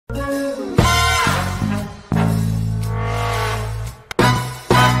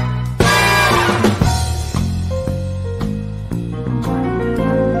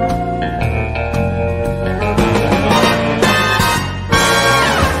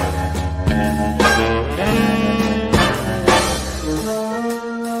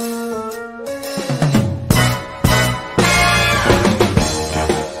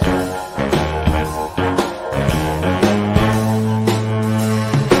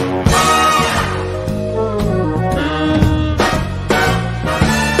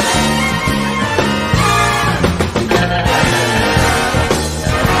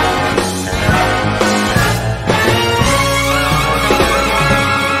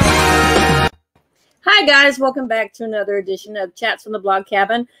Hi guys, welcome back to another edition of Chats from the Blog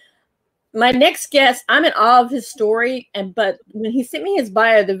Cabin. My next guest, I'm in awe of his story, but when he sent me his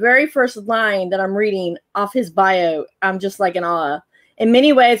bio, the very first line that I'm reading off his bio, I'm just like in awe. In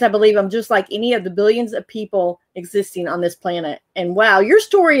many ways, I believe I'm just like any of the billions of people existing on this planet. And wow, your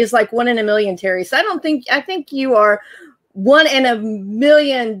story is like one in a million, Terry. So I think you are one in a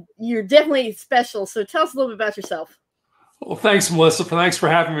million. You're definitely special. So tell us a little bit about yourself. Well, thanks, Melissa. Thanks for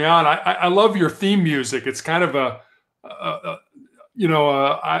having me on. I love your theme music. It's kind of I'm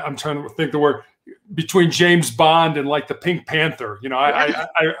trying to think the word between James Bond and like the Pink Panther.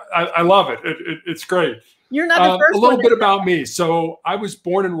 I love it. It's great. You're not the first. A little bit about me. So I was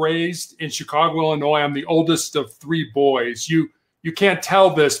born and raised in Chicago, Illinois. I'm the oldest of three boys. You can't tell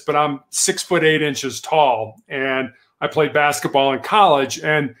this, but I'm 6'8" tall, and I played basketball in college.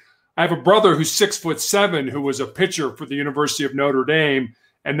 And I have a brother who's 6'7", who was a pitcher for the University of Notre Dame.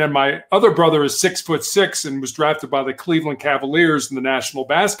 And then my other brother is 6'6" and was drafted by the Cleveland Cavaliers in the National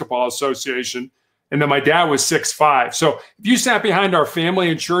Basketball Association. And then my dad was 6'5". So if you sat behind our family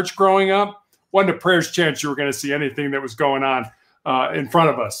in church growing up, wasn't a prayer's chance you were going to see anything that was going on in front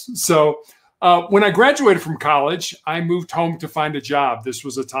of us. So when I graduated from college, I moved home to find a job. This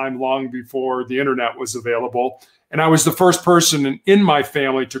was a time long before the internet was available. And I was the first person in my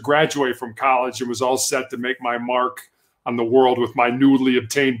family to graduate from college and was all set to make my mark on the world with my newly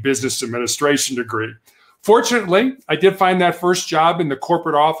obtained business administration degree. Fortunately, I did find that first job in the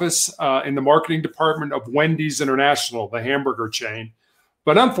corporate office in the marketing department of Wendy's International, the hamburger chain.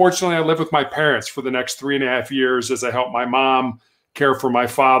 But unfortunately, I lived with my parents for the next 3.5 years as I helped my mom care for my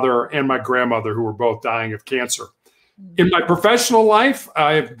father and my grandmother, who were both dying of cancer. In my professional life,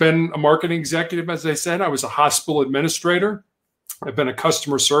 I've been a marketing executive, as I said. I was a hospital administrator. I've been a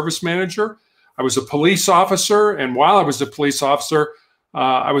customer service manager. I was a police officer. And while I was a police officer,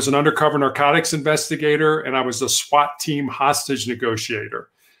 I was an undercover narcotics investigator, and I was a SWAT team hostage negotiator.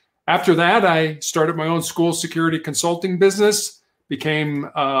 After that, I started my own school security consulting business, became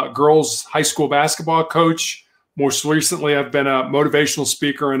a girls' high school basketball coach. Most recently, I've been a motivational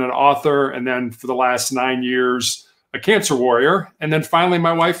speaker and an author. And then for the last 9 years, a cancer warrior. And then finally,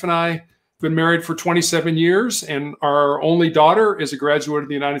 my wife and I have been married for 27 years. And our only daughter is a graduate of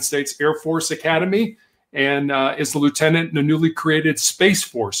the United States Air Force Academy and is the lieutenant in the newly created Space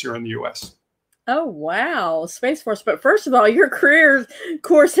Force here in the U.S. Oh, wow. Space Force. But first of all, your career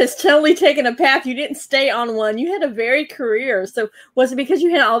course has totally taken a path. You didn't stay on one. You had a varied career. So was it because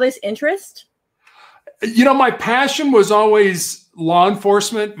you had all this interest? You know, my passion was always law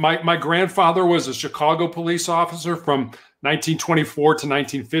enforcement. My grandfather was a Chicago police officer from 1924 to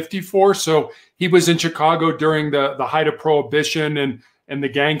 1954. So he was in Chicago during the height of Prohibition and the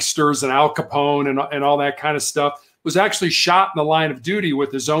gangsters and Al Capone and all that kind of stuff. Was actually shot in the line of duty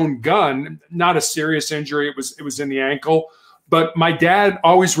with his own gun. Not a serious injury. It was in the ankle. But my dad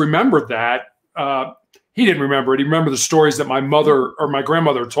always remembered that. He didn't remember it. He remembered the stories that my mother or my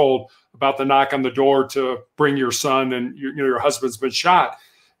grandmother told about the knock on the door to bring your son, and your husband's been shot.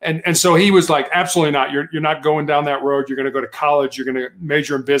 And so he was like, absolutely not. You're not going down that road. You're going to go to college. You're going to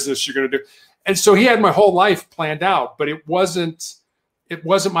major in business. You're going to do. And so he had my whole life planned out, but it wasn't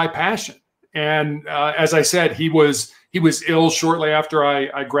my passion. And as I said, he was ill shortly after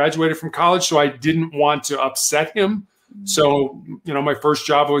I graduated from college. So I didn't want to upset him. So, my first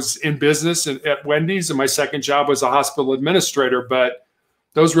job was in business at Wendy's, and my second job was a hospital administrator, but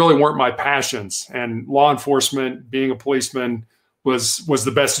those really weren't my passions. And law enforcement, being a policeman was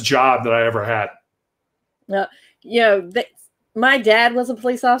the best job that I ever had. My dad was a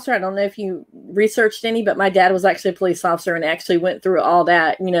police officer. I don't know if you researched any, but my dad was actually a police officer and actually went through all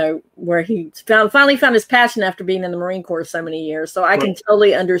that, where he finally found his passion after being in the Marine Corps so many years. So I can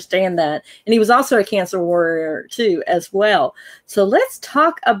totally understand that. And he was also a cancer warrior too, as well. So let's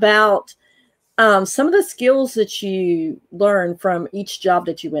talk about some of the skills that you learned from each job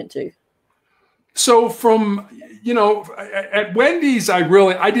that you went to. So from, at Wendy's,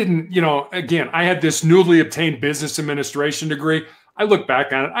 I didn't, again, I had this newly obtained business administration degree. I look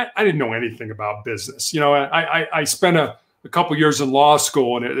back on it, I didn't know anything about business. I spent a couple years in law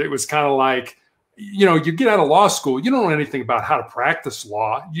school, and it was kind of like, you get out of law school, you don't know anything about how to practice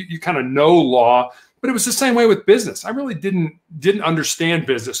law. You kind of know law, but it was the same way with business. I really didn't understand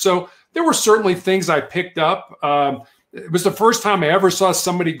business. So there were certainly things I picked up. It was the first time I ever saw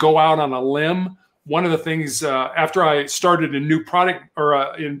somebody go out on a limb. One of the things, after I started in new product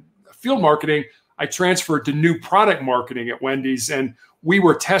or in field marketing, I transferred to new product marketing at Wendy's, and we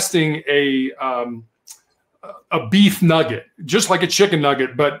were testing a beef nugget, just like a chicken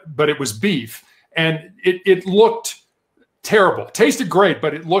nugget, but it was beef. And it looked terrible. Tasted great,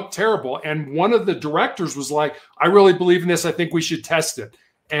 but it looked terrible. And one of the directors was like, I really believe in this. I think we should test it.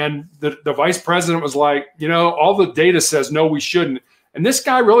 And the vice president was like, all the data says, no, we shouldn't. And this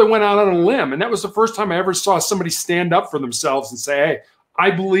guy really went out on a limb. And that was the first time I ever saw somebody stand up for themselves and say, hey,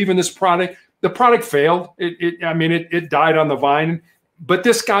 I believe in this product. The product failed. It died on the vine. But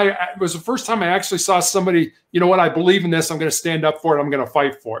this guy, it was the first time I actually saw somebody, I believe in this. I'm going to stand up for it. I'm going to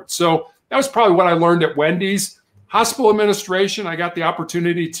fight for it. So that was probably what I learned at Wendy's. Hospital administration, I got the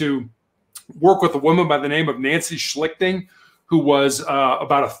opportunity to work with a woman by the name of Nancy Schlichting, who was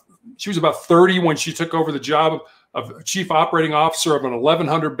she was about 30 when she took over the job of chief operating officer of an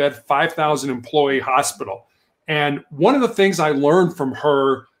 1,100 bed, 5,000 employee hospital. And one of the things I learned from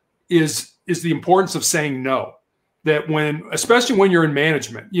her is the importance of saying no. That especially when you're in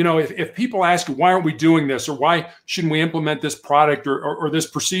management, if people ask you, why aren't we doing this? Or why shouldn't we implement this product or this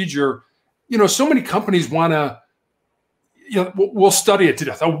procedure? So many companies want to, we'll study it to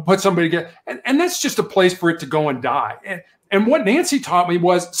death. I'll put somebody together. And that's just a place for it to go and die. And what Nancy taught me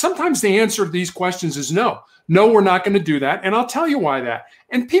was sometimes the answer to these questions is no. No, we're not going to do that. And I'll tell you why that.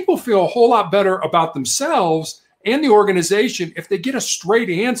 And people feel a whole lot better about themselves and the organization if they get a straight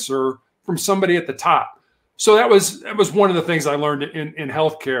answer from somebody at the top. So that was one of the things I learned in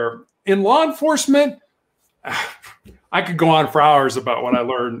healthcare. In law enforcement, I could go on for hours about what I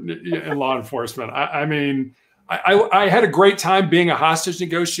learned in law enforcement. I had a great time being a hostage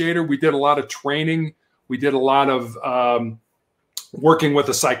negotiator. We did a lot of training. We did a lot of working with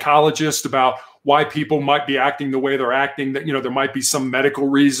a psychologist about why people might be acting the way they're acting, that, there might be some medical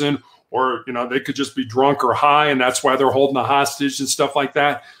reason, or, they could just be drunk or high, and that's why they're holding a hostage and stuff like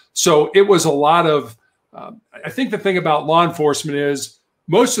that. So it was a lot of, I think the thing about law enforcement is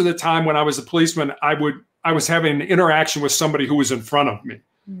most of the time when I was a policeman, I was having an interaction with somebody who was in front of me.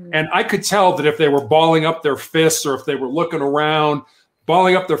 Mm-hmm. And I could tell that if they were balling up their fists or if they were looking around,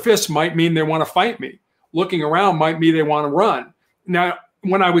 balling up their fists might mean they want to fight me. Looking around might mean they want to run. Now,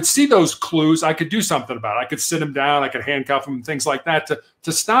 when I would see those clues, I could do something about it. I could sit them down, I could handcuff them, things like that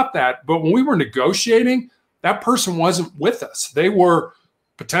to stop that. But when we were negotiating, that person wasn't with us. They were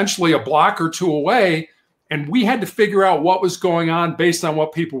potentially a block or two away, and we had to figure out what was going on based on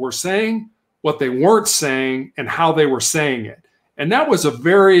what people were saying, what they weren't saying, and how they were saying it. And that was a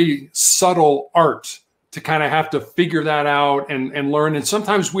very subtle art to kind of have to figure that out and learn. And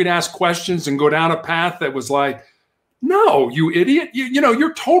sometimes we'd ask questions and go down a path that was like, no, you idiot.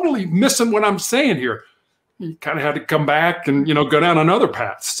 You're totally missing what I'm saying here. You kind of had to come back and, go down another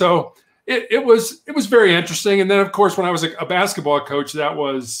path. So it was very interesting. And then, of course, when I was a basketball coach, that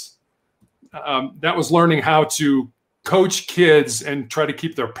was learning how to coach kids and try to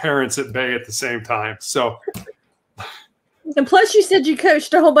keep their parents at bay at the same time. So. And plus, you said you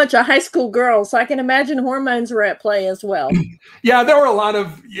coached a whole bunch of high school girls, so I can imagine hormones were at play as well. Yeah, there were a lot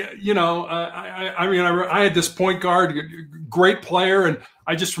of, I had this point guard, great player, and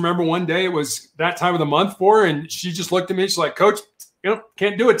I just remember one day it was that time of the month for her, and she just looked at me. She's like, "Coach,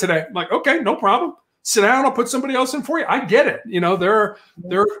 can't do it today." I'm like, "Okay, no problem. Sit down. I'll put somebody else in for you." I get it.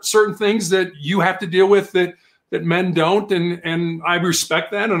 There are certain things that you have to deal with that men don't, and I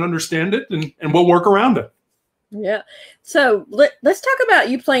respect that and understand it, and we'll work around it. Yeah. So let's talk about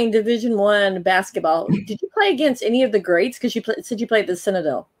you playing Division I basketball. Did you play against any of the greats? Because you said you played the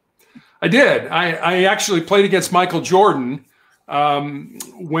Citadel. I did. I actually played against Michael Jordan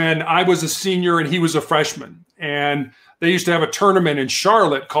when I was a senior and he was a freshman. And they used to have a tournament in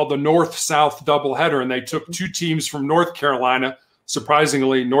Charlotte called the North-South Doubleheader. And they took two teams from North Carolina,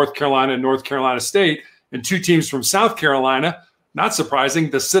 surprisingly, North Carolina and North Carolina State, and two teams from South Carolina. Not surprising,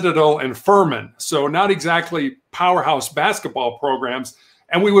 the Citadel and Furman. So not exactly powerhouse basketball programs.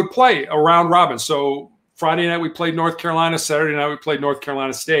 And we would play a round robin. So Friday night we played North Carolina. Saturday night we played North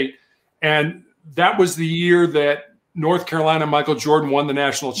Carolina State. And that was the year that North Carolina Michael Jordan won the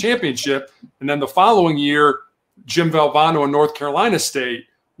national championship. And then the following year, Jim Valvano and North Carolina State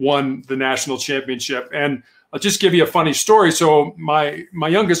won the national championship. And I'll just give you a funny story. So my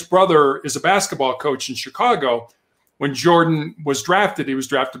youngest brother is a basketball coach in Chicago. When Jordan was drafted, he was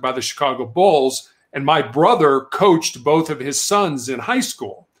drafted by the Chicago Bulls. And my brother coached both of his sons in high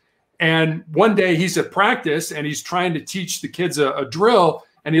school. And one day he's at practice and he's trying to teach the kids a drill.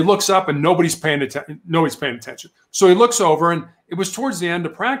 And he looks up and nobody's paying attention. So he looks over, and it was towards the end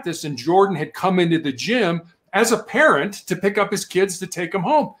of practice, and Jordan had come into the gym as a parent to pick up his kids to take them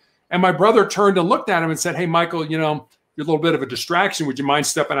home. And my brother turned and looked at him and said, "Hey, Michael, you know, you're a little bit of a distraction. Would you mind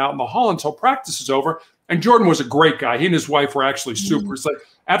stepping out in the hall until practice is over?" And Jordan was a great guy. He and his wife were actually super. It's like,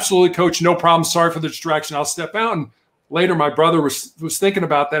 "Absolutely, coach, no problem. Sorry for the distraction. I'll step out." And later, my brother was thinking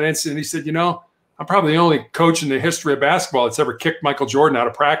about that incident. He said, "You know, I'm probably the only coach in the history of basketball that's ever kicked Michael Jordan out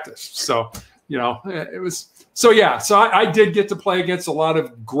of practice." So, you know, it was, so yeah. So I did get to play against a lot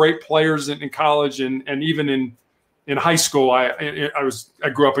of great players in college, and even in high school. I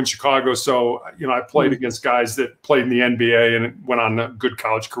grew up in Chicago. So, you know, I played against guys that played in the NBA and went on good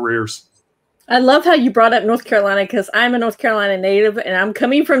college careers. I love how you brought up North Carolina, because I'm a North Carolina native and I'm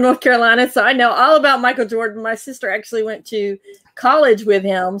coming from North Carolina. So I know all about Michael Jordan. My sister actually went to college with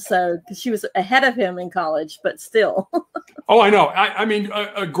him. So she was ahead of him in college, but still. Oh, I know. I mean,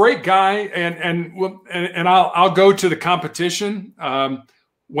 a great guy. And I'll go to the competition.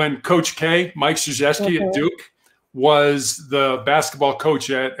 When Coach K, Mike Krzyzewski at Duke, was the basketball coach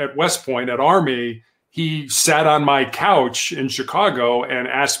at West Point at Army, he sat on my couch in Chicago and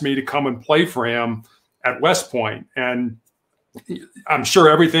asked me to come and play for him at West Point. And I'm sure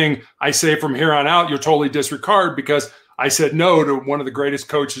everything I say from here on out, you'll totally disregard, because I said no to one of the greatest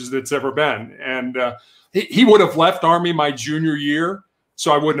coaches that's ever been. And he would have left Army my junior year,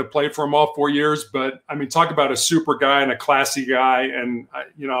 so I wouldn't have played for him all 4 years. But I mean, talk about a super guy and a classy guy. And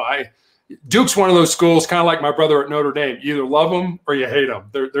Duke's one of those schools, kind of like my brother at Notre Dame. You either love them or you hate them.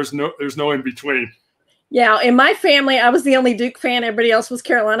 There's no in between. Yeah, in my family, I was the only Duke fan. Everybody else was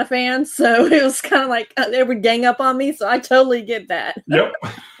Carolina fans. So it was kind of like they would gang up on me. So I totally get that. Yep.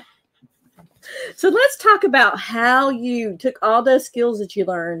 So let's talk about how you took all those skills that you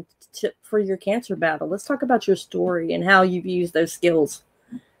learned for your cancer battle. Let's talk about your story and how you've used those skills,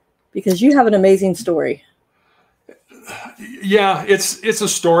 because you have an amazing story. Yeah, it's a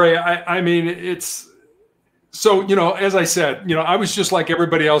story. I mean, it's so, you know, as I said, you know, I was just like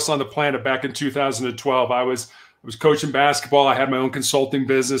everybody else on the planet back in 2012. I was coaching basketball. I had my own consulting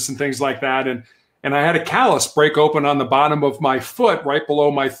business and things like that. And I had a callus break open on the bottom of my foot right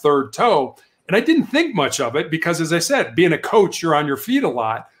below my third toe. And I didn't think much of it because, as I said, being a coach, you're on your feet a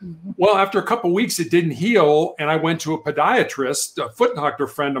lot. Mm-hmm. Well, after a couple of weeks, it didn't heal. And I went to a podiatrist, a foot doctor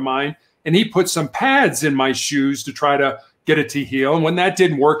friend of mine, and he put some pads in my shoes to try to get it to heal. And when that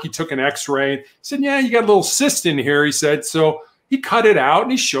didn't work, he took an x-ray. He said, "Yeah, you got a little cyst in here." He said, so he cut it out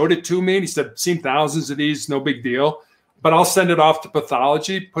and he showed it to me. And he said, "Seen thousands of these, no big deal, but I'll send it off to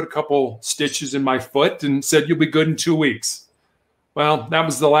pathology," put a couple stitches in my foot and said, "You'll be good in 2 weeks." Well, that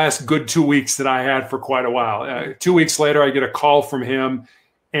was the last good 2 weeks that I had for quite a while. 2 weeks later, I get a call from him,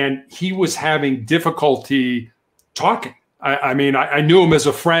 and he was having difficulty talking. I mean, I knew him as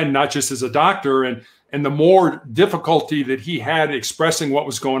a friend, not just as a doctor. And the more difficulty that he had expressing what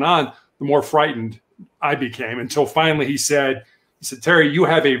was going on, the more frightened I became, until finally he said, "Terry, you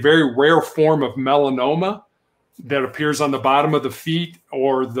have a very rare form of melanoma that appears on the bottom of the feet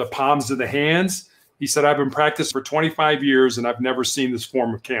or the palms of the hands." He said, "I've been practicing for 25 years and I've never seen this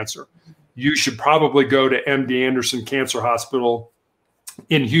form of cancer. You should probably go to MD Anderson Cancer Hospital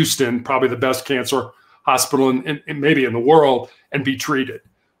in Houston, probably the best cancer hospital in maybe in the world, and be treated."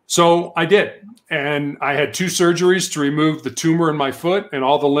 So I did. And I had 2 surgeries to remove the tumor in my foot and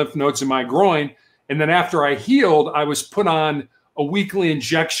all the lymph nodes in my groin. And then after I healed, I was put on a weekly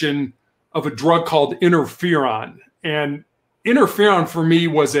injection of a drug called interferon. And interferon for me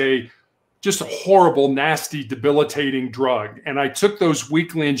was just a horrible, nasty, debilitating drug. And I took those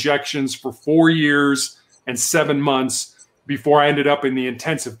weekly injections for 4 years and 7 months before I ended up in the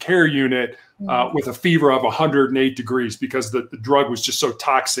intensive care unit with a fever of 108 degrees because the drug was just so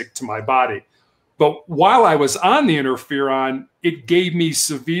toxic to my body. But while I was on the interferon, it gave me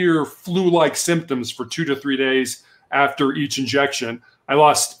severe flu-like symptoms for 2 to 3 days after each injection. I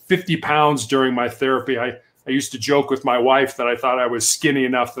lost 50 pounds during my therapy. I used to joke with my wife that I thought I was skinny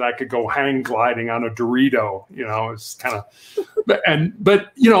enough that I could go hang gliding on a Dorito. You know, it's kind of,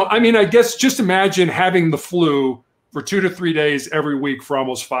 but you know, I mean, I guess just imagine having the flu for 2 to 3 days every week for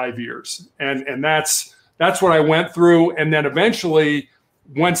almost 5 years. And that's what I went through. And then eventually,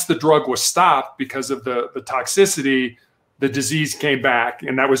 once the drug was stopped because of the toxicity, the disease came back.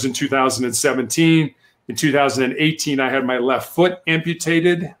 And that was in 2017. In 2018, I had my left foot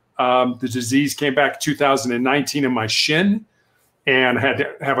amputated. The disease came back 2019 in my shin, and had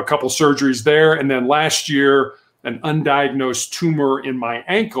to have a couple surgeries there. And then last year, an undiagnosed tumor in my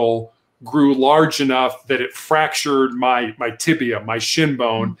ankle grew large enough that it fractured my tibia, my shin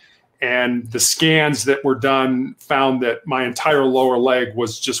bone. And the scans that were done found that my entire lower leg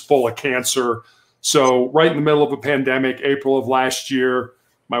was just full of cancer. So right in the middle of a pandemic, April of last year,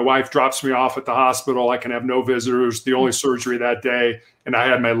 my wife drops me off at the hospital. I can have no visitors, the only surgery that day. And I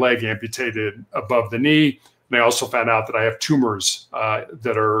had my leg amputated above the knee. And I also found out that I have tumors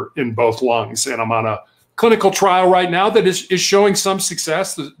that are in both lungs. And I'm on a clinical trial right now that is showing some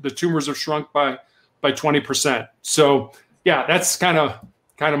success. The tumors have shrunk by 20%. So yeah, that's kind of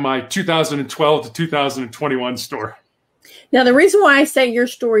my 2012 to 2021 story. Now, the reason why I say your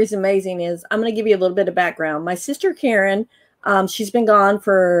story is amazing is I'm going to give you a little bit of background. My sister, Karen, she's been gone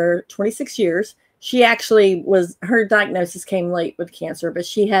for 26 years. She actually her diagnosis came late with cancer, but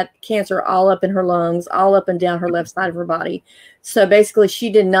she had cancer all up in her lungs, all up and down her left side of her body. So basically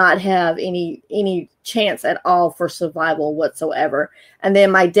she did not have any chance at all for survival whatsoever. And then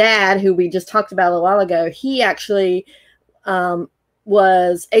my dad, who we just talked about a while ago, he actually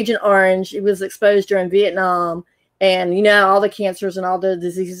was Agent Orange. He was exposed during Vietnam, and all the cancers and all the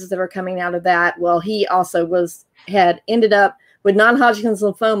diseases that are coming out of that. Well, he also had ended up with non-Hodgkin's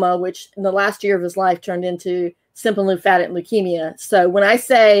lymphoma, which in the last year of his life turned into simple lymphatic leukemia. So when I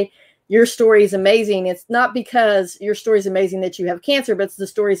say your story is amazing, it's not because your story is amazing that you have cancer, but the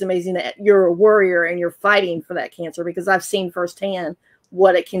story is amazing that you're a warrior and you're fighting for that cancer, because I've seen firsthand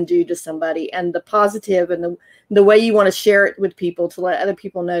what it can do to somebody, and the positive and the way you want to share it with people to let other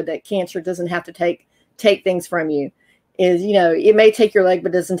people know that cancer doesn't have to take things from you. Is, it may take your leg,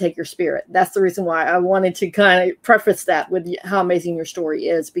 but doesn't take your spirit. That's the reason why I wanted to kind of preface that with how amazing your story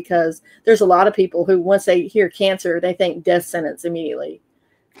is, because there's a lot of people who, once they hear cancer, they think death sentence immediately.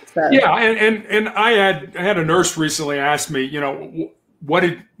 So. Yeah. And I had a nurse recently ask me,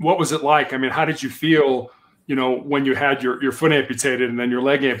 what was it like? I mean, how did you feel, when you had your foot amputated and then your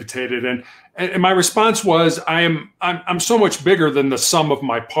leg amputated? And my response was, I'm so much bigger than the sum of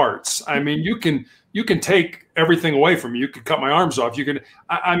my parts. I mean, you can take everything away from me. You could cut my arms off. You could,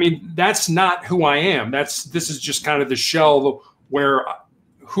 I mean, that's not who I am. This is just kind of the shell where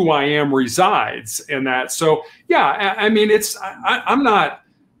who I am resides in that. So yeah, I mean, I'm not,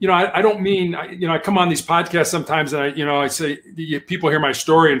 I don't mean, I come on these podcasts sometimes and I say, people hear my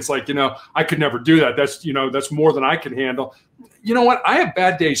story and it's like, I could never do that. That's more than I can handle. You know what? I have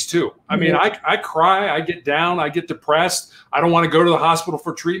bad days too. I mean, I cry, I get down, I get depressed. I don't want to go to the hospital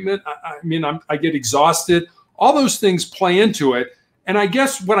for treatment. I get exhausted. All those things play into it. And I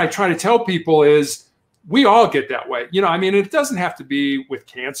guess what I try to tell people is we all get that way. It doesn't have to be with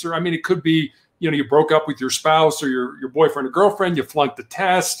cancer. I mean, it could be, you broke up with your spouse or your boyfriend or girlfriend, you flunked the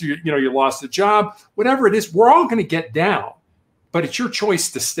test, you lost a job, whatever it is, we're all going to get down, but it's your choice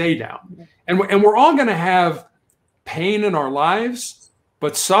to stay down. And we're all going to have pain in our lives,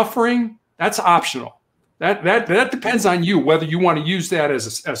 but suffering, that's optional. That depends on you, whether you want to use that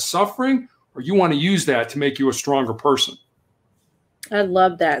as suffering or you want to use that to make you a stronger person. I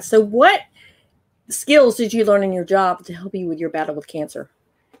love that. So what skills did you learn in your job to help you with your battle with cancer?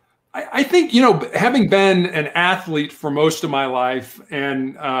 I think, having been an athlete for most of my life,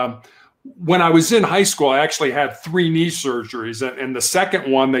 and when I was in high school, I actually had 3 knee surgeries. And the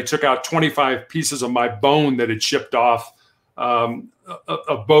second one, they took out 25 pieces of my bone that had chipped off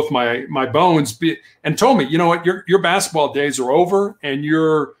of both my bones, and told me, what, your basketball days are over, and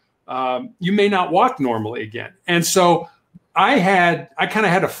you may not walk normally again. And so I kind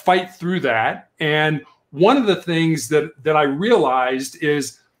of had to fight through that. And one of the things that I realized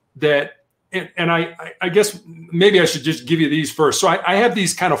is that, and I guess maybe I should just give you these first. So I have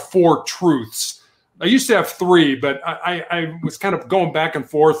these kind of 4 truths. I used to have 3, but I was kind of going back and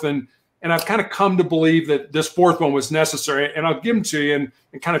forth, and I've kind of come to believe that this 4th one was necessary, and I'll give them to you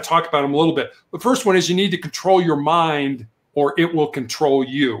and kind of talk about them a little bit. The first one is you need to control your mind or it will control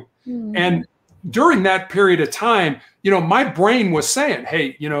you. Mm. And during that period of time, my brain was saying,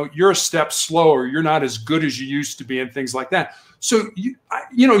 hey, you're a step slower, you're not as good as you used to be, and things like that. So,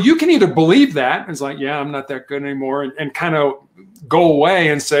 you can either believe that, it's like, yeah, I'm not that good anymore, and kind of go away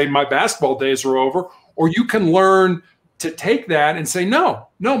and say my basketball days are over, or you can learn to take that and say, no,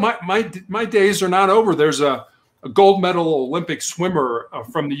 my days are not over. There's a gold medal Olympic swimmer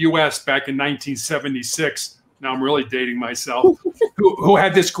from the U.S. back in 1976. Now I'm really dating myself, who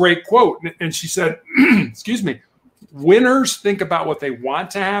had this great quote. And she said, excuse me, winners think about what they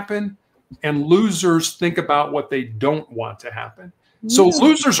want to happen, and losers think about what they don't want to happen. So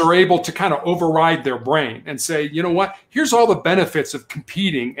losers are able to kind of override their brain and say, you know what, here's all the benefits of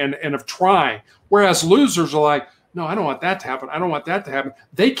competing and of trying. Whereas losers are like, no, I don't want that to happen. I don't want that to happen.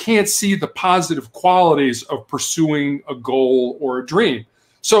 They can't see the positive qualities of pursuing a goal or a dream.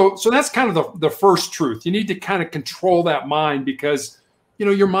 So that's kind of the first truth. You need to kind of control that mind because, you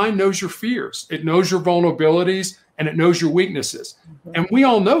know, your mind knows your fears. It knows your vulnerabilities and it knows your weaknesses. And we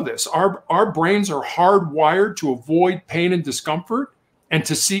all know this. Our brains are hardwired to avoid pain and discomfort and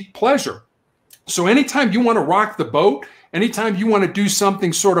to seek pleasure. So anytime you want to rock the boat, anytime you want to do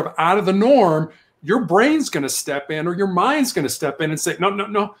something sort of out of the norm, your brain's going to step in or your mind's going to step in and say, no, no,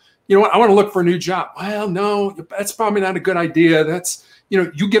 no. You know what? I want to look for a new job. Well, no, that's probably not a good idea. That's, you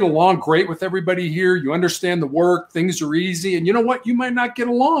know, you get along great with everybody here. You understand the work. Things are easy. And you know what? You might not get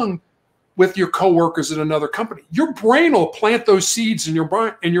along with your coworkers at another company. Your brain will plant those seeds in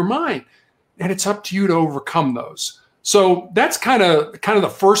your mind, and it's up to you to overcome those. So that's kind of the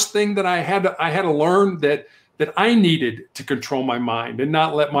first thing that I had to learn, that I needed to control my mind and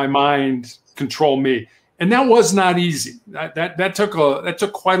not let my mind control me. And that was not easy. That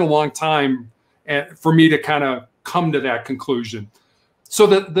took quite a long time for me to kind of come to that conclusion. So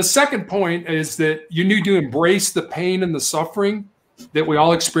the second point is that you need to embrace the pain and the suffering that we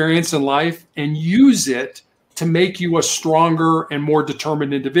all experience in life and use it to make you a stronger and more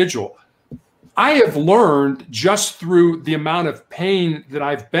determined individual. I have learned just through the amount of pain that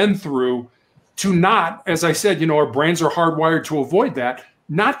I've been through to not, as I said, you know, our brains are hardwired to avoid that,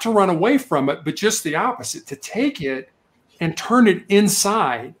 not to run away from it, but just the opposite, to take it and turn it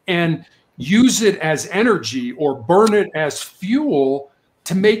inside and use it as energy or burn it as fuel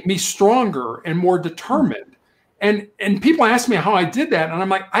to make me stronger and more determined. And people ask me how I did that. And I'm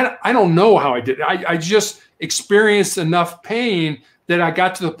like, I don't know how I did it. I just experienced enough pain that I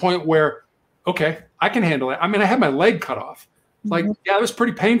got to the point where, okay, I can handle it. I mean, I had my leg cut off. Like, yeah, it was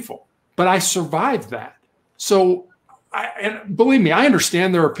pretty painful, but I survived that. So, and believe me, I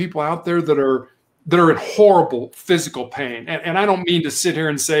understand there are people out there that are in horrible physical pain. And I don't mean to sit here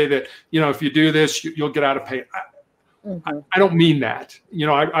and say that, you know, if you do this, you'll get out of pain. I don't mean that. You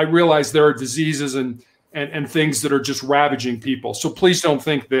know, I realize there are diseases and things that are just ravaging people. So please don't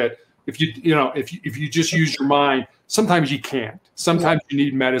think that if you just use your mind, sometimes you can't. Sometimes you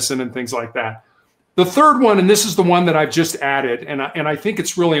need medicine and things like that. The third one, and this is the one that I've just added, and I think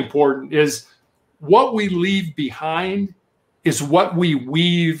it's really important, is what we leave behind is what we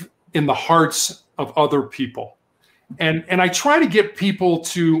weave in the hearts of other people. And I try to get people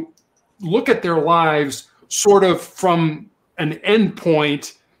to look at their lives sort of from an end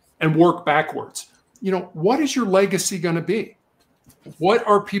point and work backwards. You know, what is your legacy going to be? What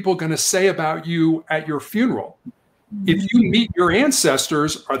are people going to say about you at your funeral? If you meet your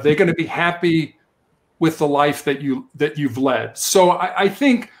ancestors, are they going to be happy with the life that you've led? So I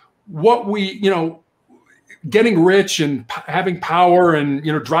think what we, you know, getting rich and having power and,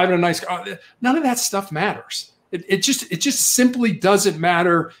 you know, driving a nice car, none of that stuff matters. It just simply doesn't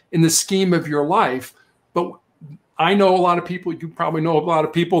matter in the scheme of your life. But I know a lot of people, you probably know a lot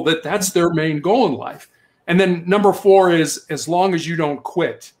of people, that's their main goal in life. And then number 4 is, as long as you don't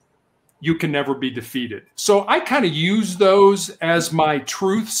quit, you can never be defeated. So I kind of use those as my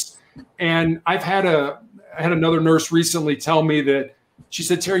truths. And I had another nurse recently tell me that, she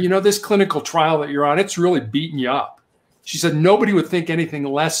said, Terry, you know, this clinical trial that you're on, it's really beating you up. She said, nobody would think anything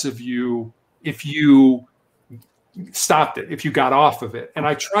less of you if you stopped it, if you got off of it. And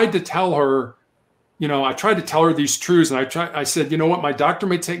I tried to tell her, you know, these truths. And I said, you know what, my doctor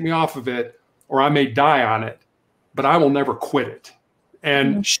may take me off of it or I may die on it, but I will never quit it.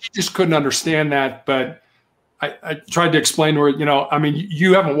 And she just couldn't understand that. But I tried to explain to her, you know, I mean,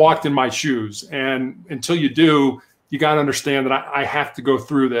 you haven't walked in my shoes. And until you do, you got to understand that I have to go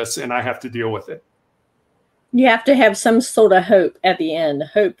through this and I have to deal with it. You have to have some sort of hope at the end,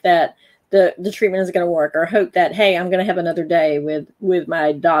 hope that the treatment is going to work, or hope that, hey, I'm going to have another day with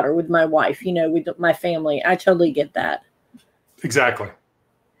my daughter, with my wife, you know, with my family. I totally get that. Exactly.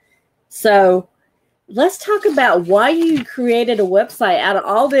 So let's talk about why you created a website. Out of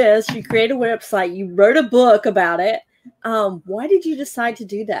all this, you created a website, you wrote a book about it. Why did you decide to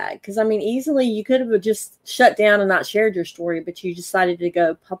do that? Because, I mean, easily you could have just shut down and not shared your story, but you decided to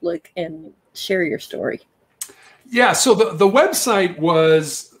go public and share your story. Yeah. So the website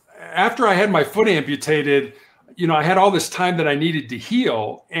was, after I had my foot amputated, you know, I had all this time that I needed to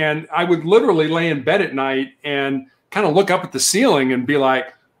heal. And I would literally lay in bed at night and kind of look up at the ceiling and be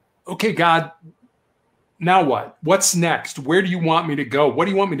like, okay, God, now what? What's next? Where do you want me to go? What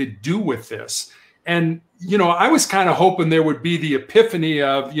do you want me to do with this? And, you know, I was kind of hoping there would be the epiphany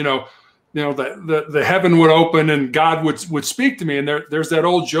of, you know, the heaven would open and God would speak to me. And there's that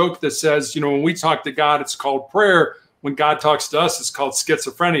old joke that says, when we talk to God, it's called prayer. When God talks to us, it's called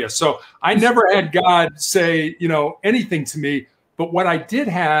schizophrenia. So I never had God say, anything to me. But what I did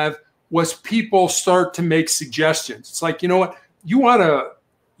have was people start to make suggestions. It's like, you know what, you ought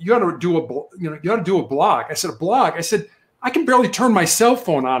to do a blog. I said, a blog? I said, I can barely turn my cell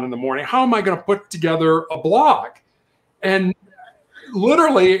phone on in the morning. How am I going to put together a blog? And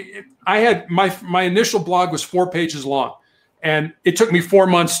literally, I had my initial blog was 4 pages long, and it took me 4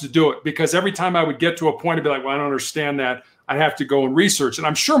 months to do it, because every time I would get to a point, I'd be like, well, I don't understand that. I'd have to go and research. And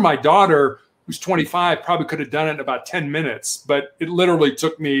I'm sure my daughter, who's 25, probably could have done it in about 10 minutes, but it literally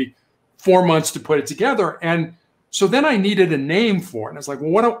took me 4 months to put it together. And so then I needed a name for it. And I was like,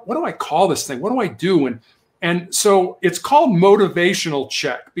 well, what do I call this thing? What do I do? And so it's called Motivational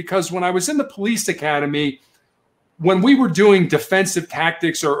Check, because when I was in the police academy, when we were doing defensive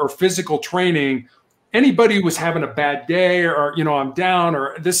tactics or physical training, anybody who was having a bad day, or, I'm down,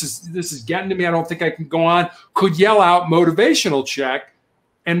 or this is getting to me, I don't think I can go on, could yell out motivational check.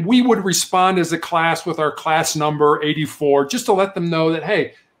 And we would respond as a class with our class number 84, just to let them know that,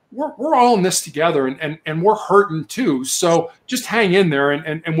 hey, we're all in this together, and we're hurting too. So just hang in there,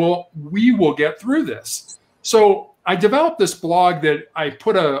 and we will get through this. So I developed this blog that I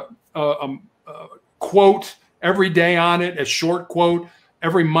put a quote every day on it, a short quote.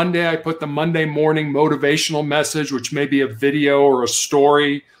 Every Monday, I put the Monday morning motivational message, which may be a video or a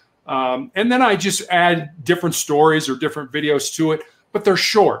story. And then I just add different stories or different videos to it, but they're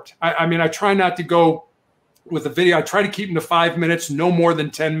short. I mean, I try not to go with a video. I try to keep them to 5 minutes, no more than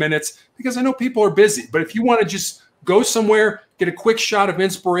 10 minutes, because I know people are busy. But if you want to just go somewhere, get a quick shot of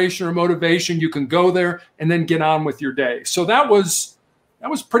inspiration or motivation, you can go there and then get on with your day. So that was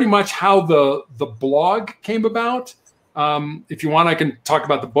pretty much how the blog came about. If you want, I can talk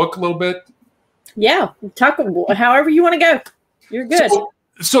about the book a little bit. Yeah, talk however you want to go. You're good.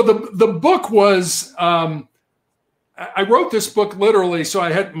 So the book was, I wrote this book literally. So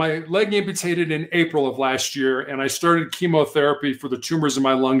I had my leg amputated in April of last year, and I started chemotherapy for the tumors in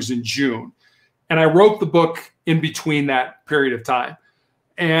my lungs in June. And I wrote the book in between that period of time.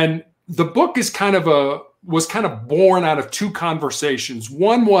 And the book was kind of born out of 2 conversations.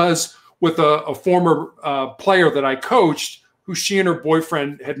 One was with a former player that I coached, who she and her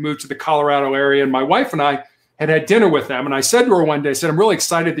boyfriend had moved to the Colorado area. And my wife and I had dinner with them. And I said to her one day, I said, I'm really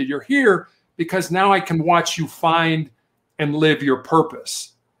excited that you're here, because now I can watch you find and live your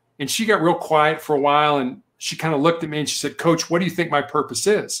purpose. And she got real quiet for a while, and she kind of looked at me and she said, Coach, what do you think my purpose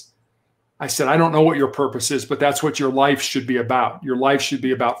is? I said, I don't know what your purpose is, but that's what your life should be about. Your life should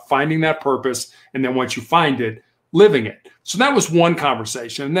be about finding that purpose. And then once you find it, living it. So that was one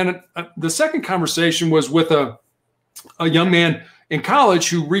conversation. And then the second conversation was with a young man in college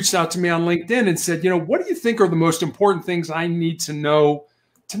who reached out to me on LinkedIn and said, what do you think are the most important things I need to know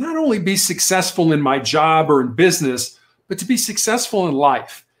to not only be successful in my job or in business, but to be successful in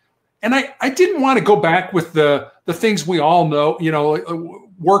life? And I didn't want to go back with the things we all know,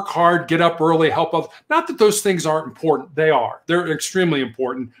 work hard, get up early, help others. Not that those things aren't important. They are. They're extremely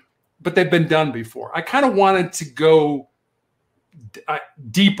important, but they've been done before. I kind of wanted to go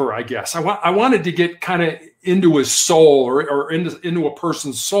deeper, I guess. I wanted to get kind of into his soul, or into a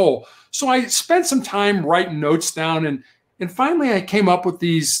person's soul. So I spent some time writing notes down, and finally I came up with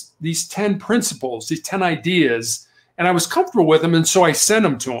these 10 principles, these 10 ideas, and I was comfortable with them. And so I sent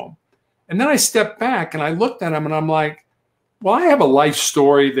them to him. And then I stepped back and I looked at him and I'm like, well, I have a life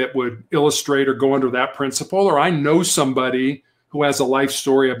story that would illustrate or go under that principle, or I know somebody who has a life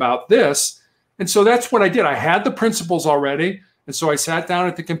story about this. And so that's what I did. I had the principles already. And so I sat down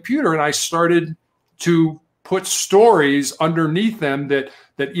at the computer and I started to put stories underneath them that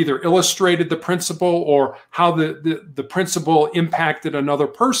either illustrated the principle or how the principle impacted another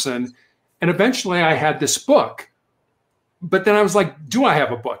person. And eventually I had this book. But then I was like, do I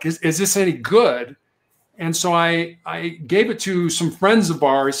have a book? Is this any good? And so I gave it to some friends of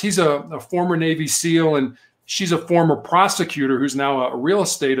ours. He's a former Navy SEAL, and she's a former prosecutor who's now a real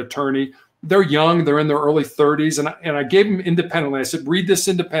estate attorney. They're young. They're in their early 30s. And I gave them independently. I said, read this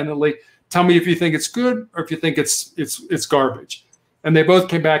independently. Tell me if you think it's good or if you think it's garbage. And they both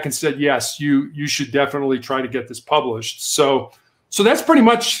came back and said, yes, you should definitely try to get this published. So that's pretty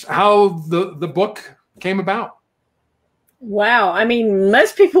much how the book came about. Wow. I mean,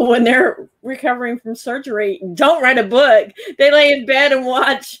 most people, when they're recovering from surgery, don't write a book. They lay in bed and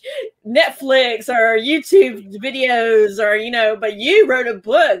watch Netflix or YouTube videos, or, but you wrote a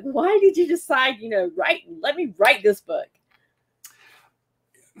book. Why did you decide, let me write this book?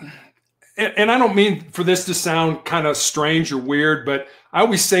 And I don't mean for this to sound kind of strange or weird, but I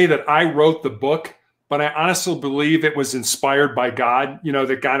always say that I wrote the book, but I honestly believe it was inspired by God. You know,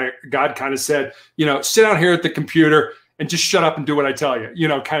 that God kind of said, you know, sit out here at the computer and just shut up and do what I tell you, you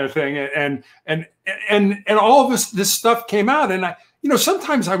know, kind of thing. And all of this stuff came out. And I, you know,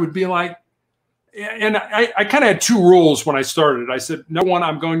 sometimes I would be like, and I kind of had two rules when I started. I said, number one,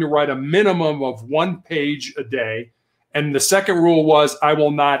 I'm going to write a minimum of 1 page a day. And the second rule was I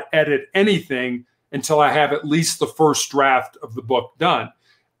will not edit anything until I have at least the first draft of the book done.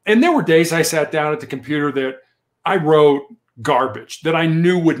 And there were days I sat down at the computer that I wrote garbage that I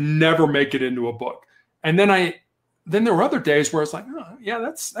knew would never make it into a book. And then there were other days where it's like, oh, yeah,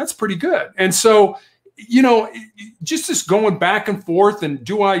 that's pretty good. And so, you know, just this going back and forth and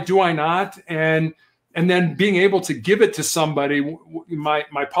do I not? And then being able to give it to somebody.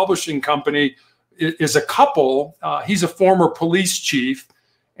 My publishing company is a couple. He's a former police chief,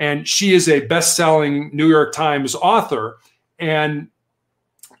 and she is a best-selling New York Times author. And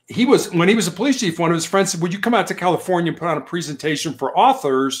when he was a police chief, one of his friends said, would you come out to California and put on a presentation for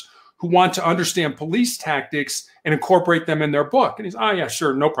authors who want to understand police tactics and incorporate them in their book? And he's, oh yeah,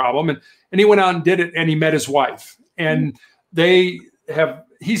 sure, no problem. And he went out and did it, and he met his wife. And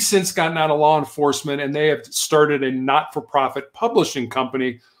he's since gotten out of law enforcement, and they have started a not-for-profit publishing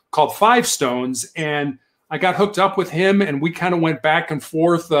company called Five Stones. And I got hooked up with him, and we kind of went back and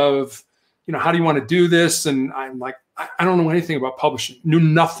forth of, you know, how do you want to do this? And I'm like, I don't know anything about publishing, knew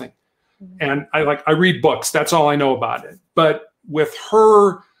nothing. And I read books. That's all I know about it. But with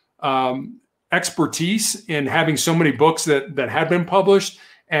her expertise in having so many books that had been published,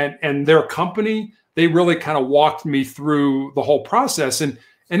 and their company, they really kind of walked me through the whole process. And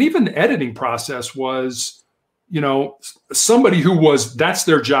even the editing process was, you know, somebody who that's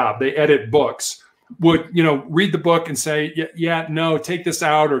their job. They edit books, would, you know, read the book and say, yeah, no, take this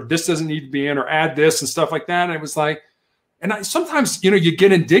out, or this doesn't need to be in, or add this and stuff like that. And it was like, and sometimes, you know, you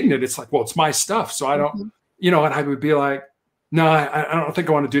get indignant. It's like, well, it's my stuff. So I don't, you know, and I would be like, no, I don't think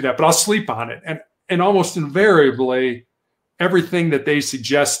I want to do that, but I'll sleep on it. And almost invariably, everything that they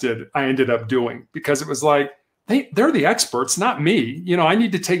suggested, I ended up doing, because it was like, they're the experts, not me. You know, I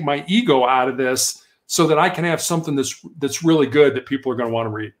need to take my ego out of this so that I can have something that's really good that people are going to want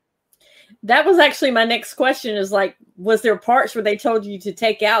to read. That was actually my next question, is like, was there parts where they told you to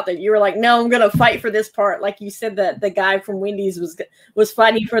take out that you were like, no, I'm going to fight for this part? Like you said that the guy from Wendy's was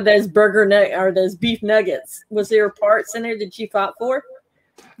fighting for those those beef nuggets. Was there parts in there that you fought for?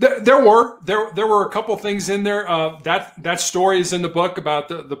 There were a couple things in there. That story is in the book about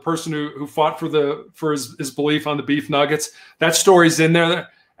the person who fought for his belief on the beef nuggets. That story's in there.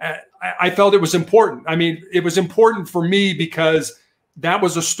 I felt it was important. I mean, it was important for me because that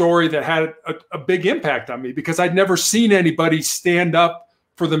was a story that had a big impact on me, because I'd never seen anybody stand up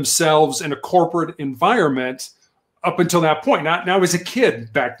for themselves in a corporate environment up until that point. Now I was a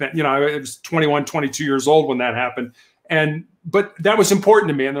kid back then. You know, I was 21, 22 years old when that happened. But that was important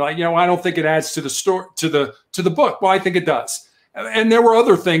to me. And they're like, you know, I don't think it adds to the story, to the book. Well, I think it does. And there were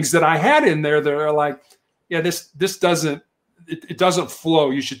other things that I had in there that are like, yeah, this doesn't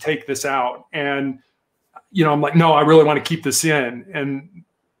flow. You should take this out. And, you know, I'm like, no, I really want to keep this in. And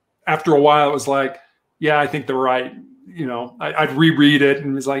after a while, it was like, yeah, I think they're right. You know, I'd reread it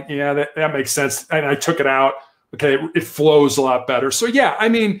and it was like, yeah, that makes sense. And I took it out. Okay, it flows a lot better. So yeah, I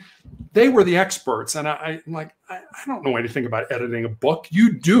mean, they were the experts, and I'm like, I don't know anything about editing a book.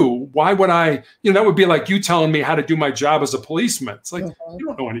 You do. Why would I? You know, that would be like you telling me how to do my job as a policeman. It's like, you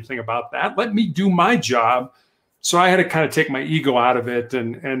don't know anything about that. Let me do my job. So I had to kind of take my ego out of it,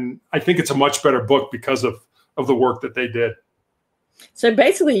 and I think it's a much better book because of the work that they did. So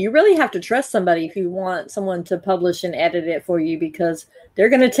basically, you really have to trust somebody if you want someone to publish and edit it for you, because they're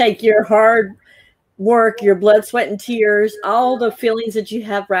going to take your hard work, your blood, sweat, and tears, all the feelings that you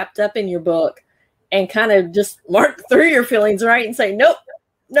have wrapped up in your book, and kind of just mark through your feelings, right? And say, nope,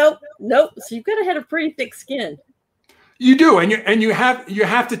 nope, nope. So you've got to have a pretty thick skin. You do. And you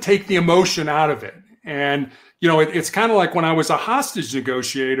have to take the emotion out of it. And, you know, it's kind of like when I was a hostage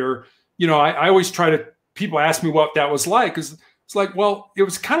negotiator, you know, I always people ask me what that was like. It's like, well, it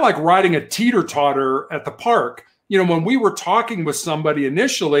was kind of like riding a teeter-totter at the park. You know, when we were talking with somebody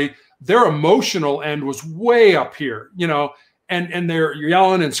initially, their emotional end was way up here, you know, and they're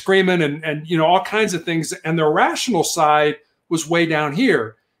yelling and screaming and, you know, all kinds of things. And their rational side was way down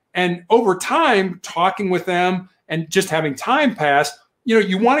here. And over time, talking with them and just having time pass, you know,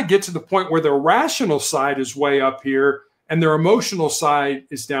 you want to get to the point where their rational side is way up here and their emotional side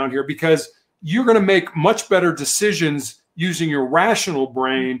is down here, because you're going to make much better decisions using your rational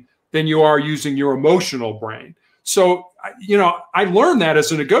brain than you are using your emotional brain. So, you know, I learned that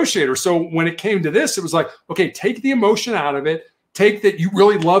as a negotiator. So when it came to this, it was like, okay, take the emotion out of it, take that you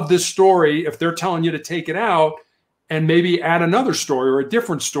really love this story, if they're telling you to take it out, and maybe add another story or a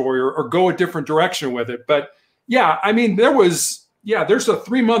different story, or go a different direction with it. But yeah, I mean, there's a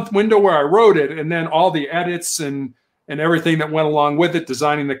 3-month window where I wrote it, and then all the edits and everything that went along with it,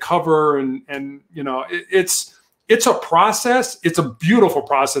 designing the cover, and you know, it's a process. It's a beautiful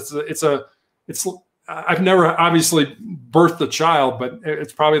process. I've never obviously birthed a child, but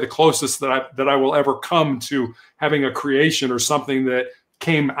it's probably the closest that I will ever come to having a creation or something that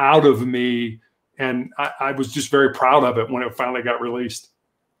came out of me. And I was just very proud of it when it finally got released.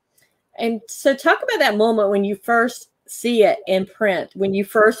 And so talk about that moment when you first see it in print, when you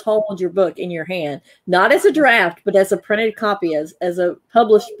first hold your book in your hand, not as a draft, but as a printed copy, as a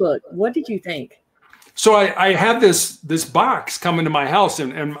published book. What did you think? So I had this box come into my house,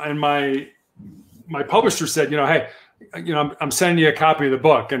 and my publisher said, you know, hey, you know, I'm sending you a copy of the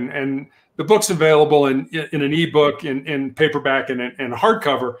book, and the book's available in an ebook, in paperback, and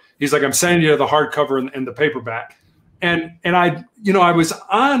hardcover. He's like, I'm sending you the hardcover and the paperback. And I was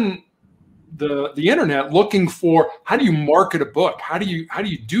on the internet looking for, how do you market a book? How do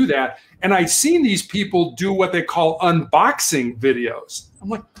you do that? And I'd seen these people do what they call unboxing videos. I'm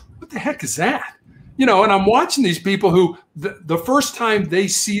like, what the heck is that? You know, and I'm watching these people who the first time they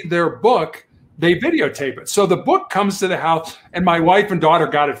see their book, they videotape it. So the book comes to the house, and my wife and daughter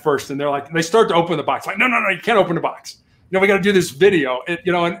got it first, and they start to open the box. Like, no, you can't open the box. You know, we got to do this video.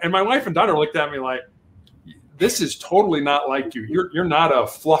 And my wife and daughter looked at me like, this is totally not like you. You're not a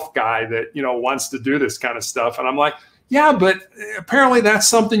fluff guy that, you know, wants to do this kind of stuff. And I'm like, yeah, but apparently that's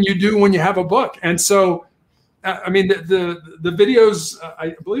something you do when you have a book. And so, I mean, the videos,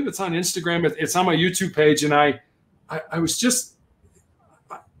 I believe it's on Instagram. It's on my YouTube page, and I was just,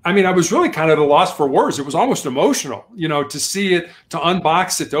 I mean, I was really kind of at a loss for words. It was almost emotional, you know, to see it, to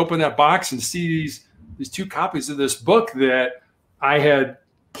unbox it, to open that box and see these 2 copies of this book that I had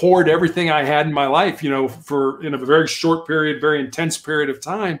poured everything I had in my life, you know, in a very short period, very intense period of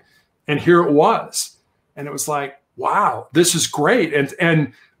time. And here it was. And it was like, wow, this is great.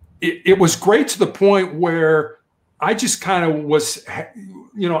 And it was great to the point where I just kind of was,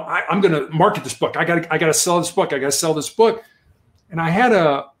 you know, I'm going to market this book. I got to sell this book. I got to sell this book. And I had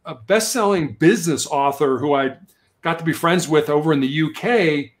a best-selling business author who I got to be friends with over in the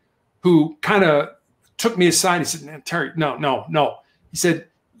UK, who kind of took me aside and said, Terry, no. He said,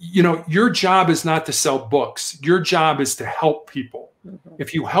 you know, your job is not to sell books. Your job is to help people. Mm-hmm.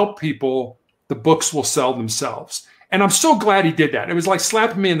 If you help people, the books will sell themselves. And I'm so glad he did that. It was like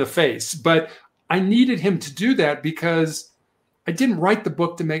slapping me in the face, but I needed him to do that because I didn't write the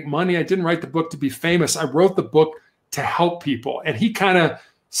book to make money. I didn't write the book to be famous. I wrote the book to help people. And he kind of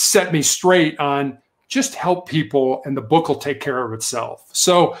set me straight on just help people, and the book will take care of itself.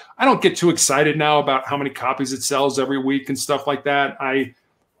 So I don't get too excited now about how many copies it sells every week and stuff like that.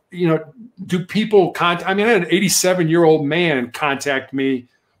 Do people contact? I mean, I had an 87-year-old man contact me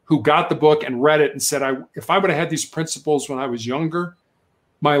who got the book and read it and said, if I would have had these principles when I was younger,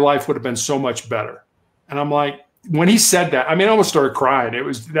 my life would have been so much better. And I'm like, when he said that, I mean, I almost started crying.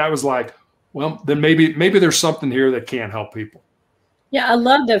 That was like, well, then maybe there's something here that can help people. Yeah, I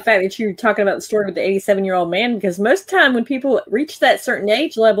love the fact that you're talking about the story with the 87-year-old man, because most of the time when people reach that certain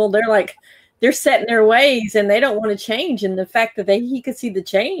age level, they're set in their ways and they don't want to change. And the fact that he could see the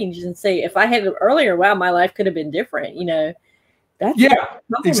change and say, if I had it earlier, wow, my life could have been different. You know, that's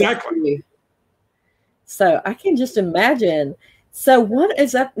exactly. So I can just imagine. So what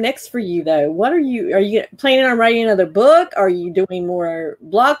is up next for you, though? Are you planning on writing another book? Are you doing more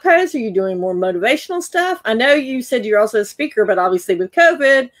blog posts? Are you doing more motivational stuff? I know you said you're also a speaker, but obviously with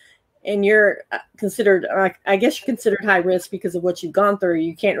COVID, and you're considered, I guess you're considered high risk because of what you've gone through.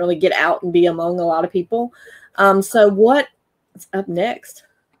 You can't really get out and be among a lot of people. So what's up next?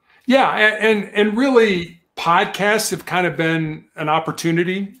 Yeah, and really podcasts have kind of been an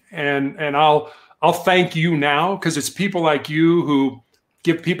opportunity, and I'll thank you now, because it's people like you who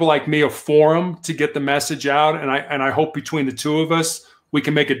give people like me a forum to get the message out. And I hope between the two of us, we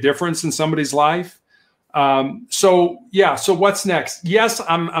can make a difference in somebody's life. So what's next? Yes,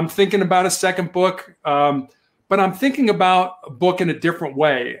 I'm thinking about a second book, but I'm thinking about a book in a different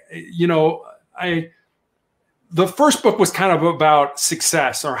way. You know, the first book was kind of about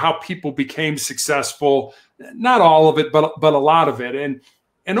success, or how people became successful. Not all of it, but a lot of it.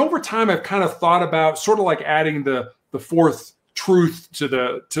 And over time, I've kind of thought about sort of like adding the fourth truth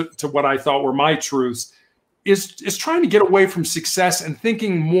to what I thought were my truths, is trying to get away from success and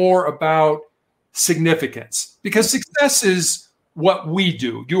thinking more about significance, because success is what we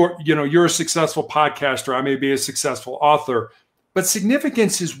do. You're a successful podcaster. I may be a successful author, but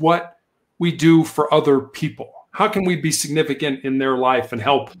significance is what we do for other people. how can we be significant in their life and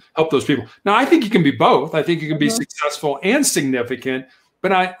help those people? Now, I think you can be both. I think you can be successful and significant,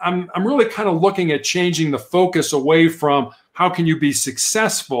 but I'm really kind of looking at changing the focus away from how can you be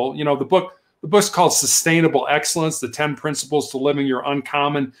successful. You know, the book's called Sustainable Excellence, the 10 Principles to Living Your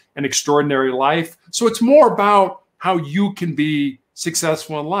Uncommon and Extraordinary Life. So it's more about how you can be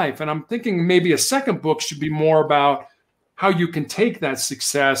successful in life. And I'm thinking maybe a second book should be more about how you can take that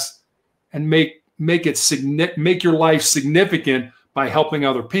success and make your life significant by helping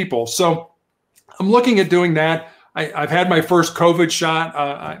other people. So I'm looking at doing that. I've had my first COVID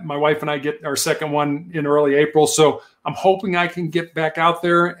shot. My wife and I get our second one in early April. So I'm hoping I can get back out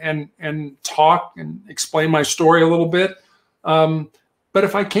there and talk and explain my story a little bit. But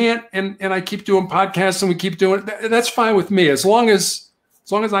if I can't, and I keep doing podcasts and we keep doing it, that's fine with me, as long as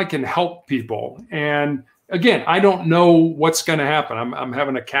I can help people. And again, I don't know what's going to happen. I'm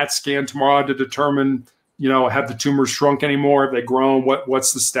having a CAT scan tomorrow to determine, you know, have the tumors shrunk anymore? Have they grown?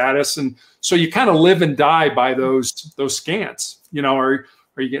 What's the status? And so you kind of live and die by those scans. You know, are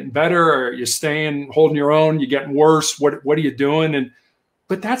you getting better? Are you staying, holding your own? You getting worse? What are you doing?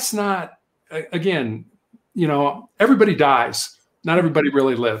 But that's not, again, you know, everybody dies. Not everybody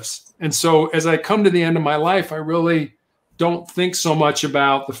really lives. And so as I come to the end of my life, I really don't think so much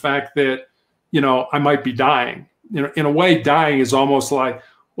about the fact that, you know, I might be dying. You know, in a way, dying is almost like,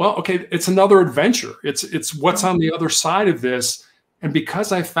 well, okay, it's another adventure. It's what's on the other side of this. And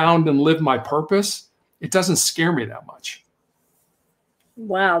because I found and lived my purpose, it doesn't scare me that much.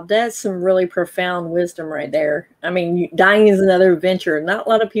 Wow, that's some really profound wisdom right there. I mean, dying is another adventure. Not a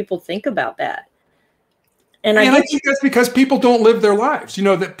lot of people think about that. And I think that's because people don't live their lives. You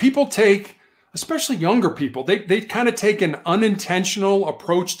know, that people take, especially younger people, they kind of take an unintentional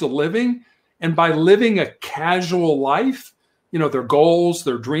approach to living. And by living a casual life, you know, their goals,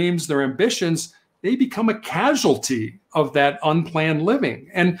 their dreams, their ambitions, they become a casualty of that unplanned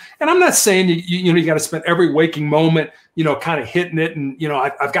living. And I'm not saying you got to spend every waking moment, you know, kind of hitting it and, you know,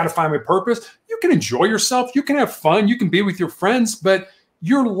 I've got to find my purpose. You can enjoy yourself. You can have fun. You can be with your friends. But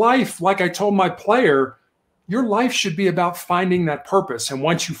your life, like I told my player, your life should be about finding that purpose. And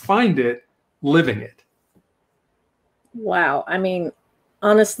once you find it, living it. Wow. I mean,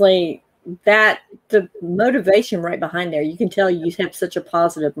 honestly, that the motivation right behind there, you can tell you have such a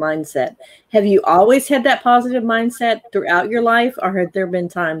positive mindset. Have you always had that positive mindset throughout your life, or have there been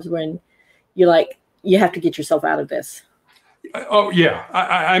times when you're like, you have to get yourself out of this? Oh yeah.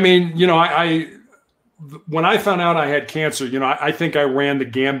 I mean, you know, when I found out I had cancer, you know, I think I ran the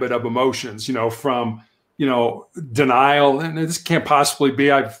gambit of emotions, you know, from, you know, denial, and this can't possibly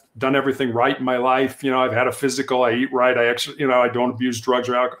be, I've done everything right in my life. You know, I've had a physical, I eat right. I actually, you know, I don't abuse drugs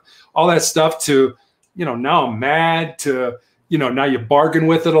or alcohol, all that stuff, to, you know, now I'm mad, to, you know, now you bargain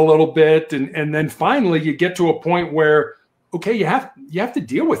with it a little bit. And then finally you get to a point where, okay, you have to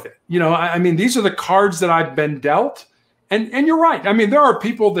deal with it. You know, I mean, these are the cards that I've been dealt, and you're right. I mean, there are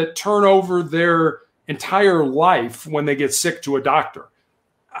people that turn over their entire life when they get sick to a doctor.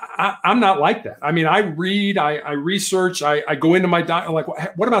 I'm not like that. I mean, I read, I research, I go into my doctor, like,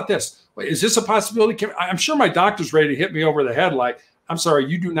 what about this? Is this a possibility? I'm sure my doctor's ready to hit me over the head. Like, I'm sorry,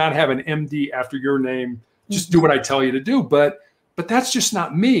 you do not have an MD after your name. Just do what I tell you to do. But that's just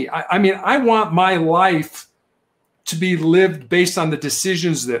not me. I mean, I want my life to be lived based on the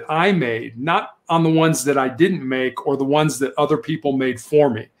decisions that I made, not on the ones that I didn't make or the ones that other people made for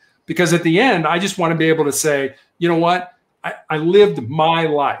me. Because at the end, I just want to be able to say, you know what? I lived my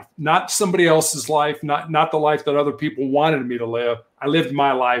life, not somebody else's life, not the life that other people wanted me to live. I lived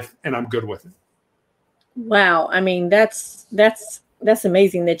my life, and I'm good with it. Wow. I mean, that's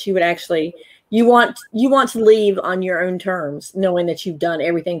amazing that you would actually, you want to leave on your own terms, knowing that you've done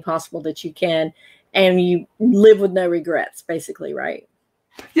everything possible that you can, and you live with no regrets, basically, right?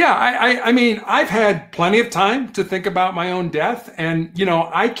 Yeah. I mean, I've had plenty of time to think about my own death, and, you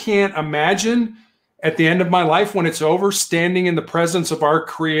know, I can't imagine at the end of my life, when it's over, standing in the presence of our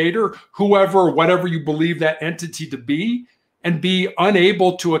Creator, whoever, whatever you believe that entity to be, and be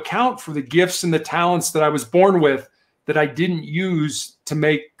unable to account for the gifts and the talents that I was born with that I didn't use to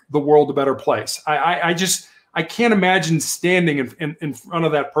make the world a better place. I can't imagine standing in front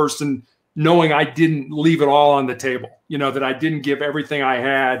of that person knowing I didn't leave it all on the table, you know, that I didn't give everything I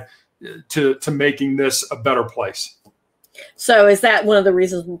had to making this a better place. So is that one of the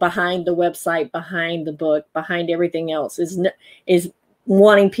reasons behind the website, behind the book, behind everything else, is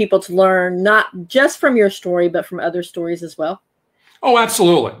wanting people to learn not just from your story, but from other stories as well? Oh,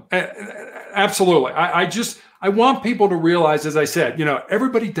 absolutely. Absolutely. I want people to realize, as I said, you know,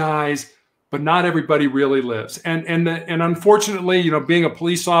 everybody dies, but not everybody really lives. And unfortunately, you know, being a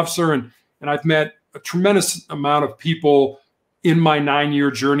police officer, and I've met a tremendous amount of people in my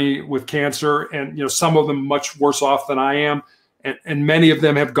 9-year journey with cancer, and some of them much worse off than I am, and many of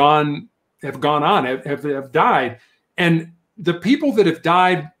them have gone on, have died. And the people that have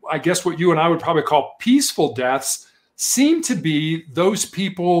died, I guess what you and I would probably call peaceful deaths, seem to be those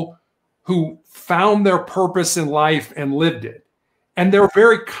people who found their purpose in life and lived it. And they're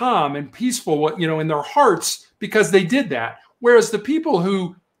very calm and peaceful, in their hearts because they did that. Whereas the people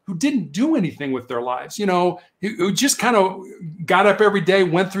who didn't do anything with their lives, who just kind of got up every day,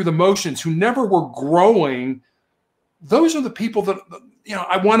 went through the motions, who never were growing, those are the people that,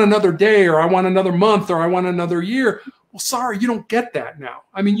 I want another day, or I want another month, or I want another year. Well, sorry, you don't get that now.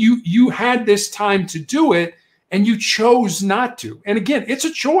 I mean, you had this time to do it and you chose not to. And again, it's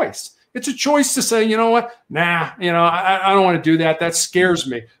a choice. It's a choice to say, you know what? Nah, I don't want to do that. That scares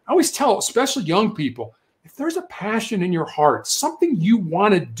me. I always tell, especially young people, if there's a passion in your heart, something you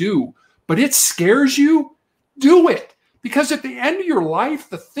want to do, but it scares you, do it. Because at the end of your life,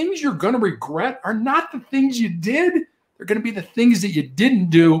 the things you're going to regret are not the things you did. They're going to be the things that you didn't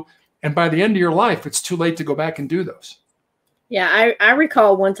do. And by the end of your life, it's too late to go back and do those. Yeah, I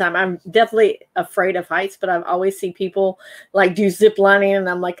recall one time, I'm definitely afraid of heights, but I've always seen people like do zip lining, and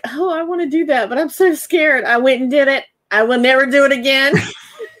I'm like, oh, I want to do that, but I'm so scared. I went and did it. I will never do it again.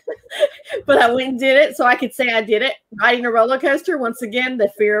 But I went and did it, so I could say I did it. Riding a roller coaster, once again, the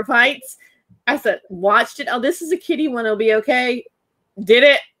fear of heights. I said, watched it. Oh, this is a kiddie one. It'll be okay. Did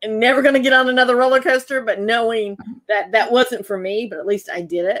it, and never going to get on another roller coaster, but knowing that that wasn't for me, but at least I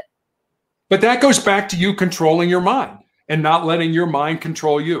did it. But that goes back to you controlling your mind and not letting your mind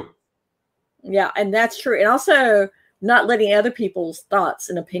control you. Yeah, and that's true. And also not letting other people's thoughts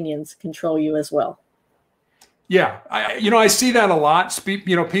and opinions control you as well. Yeah, I see that a lot.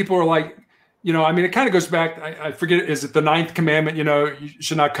 People are like, it kind of goes back. I forget, is it the 9th commandment? You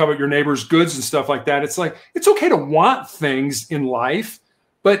should not covet your neighbor's goods and stuff like that. It's like, it's okay to want things in life,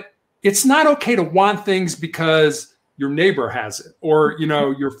 but it's not okay to want things because your neighbor has it, or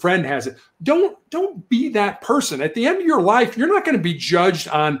your friend has it. Don't be that person. At the end of your life, you're not going to be judged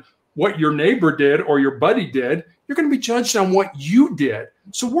on what your neighbor did or your buddy did. You're going to be judged on what you did.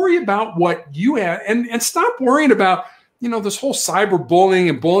 So worry about what you had, and stop worrying about this whole cyberbullying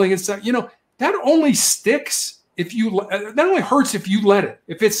and bullying and stuff. That only sticks if you. That only hurts if you let it.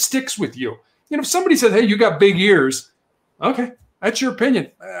 If it sticks with you. If somebody says, "Hey, you got big ears," okay, that's your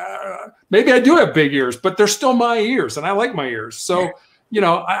opinion. Maybe I do have big ears, but they're still my ears, and I like my ears. So,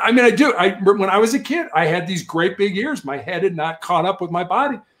 I do. When I was a kid, I had these great big ears. My head had not caught up with my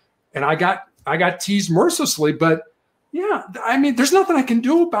body, and I got teased mercilessly. But yeah, there's nothing I can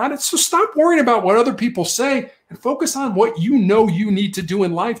do about it. So stop worrying about what other people say and focus on what you need to do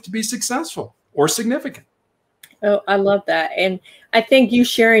in life to be successful or significant. Oh, I love that. And I think you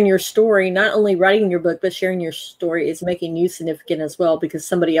sharing your story, not only writing your book, but sharing your story is making you significant as well, because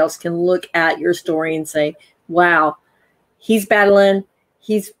somebody else can look at your story and say, wow, he's battling.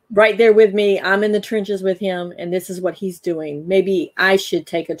 He's right there with me. I'm in the trenches with him, and this is what he's doing. Maybe I should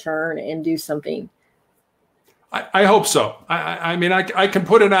take a turn and do something. I hope so. I can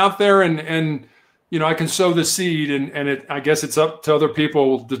put it out there and I can sow the seed, and I guess it's up to other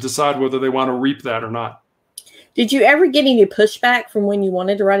people to decide whether they want to reap that or not. Did you ever get any pushback from when you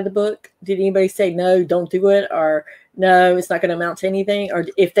wanted to write the book? Did anybody say, no, don't do it, or no, it's not going to amount to anything? Or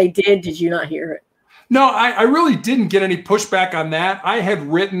if they did you not hear it? No, I really didn't get any pushback on that. I had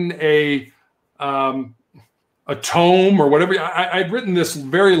written a tome or whatever. I'd written this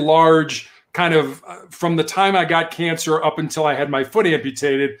very large kind of from the time I got cancer up until I had my foot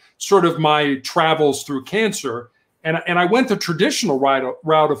amputated, sort of my travels through cancer. And I went the traditional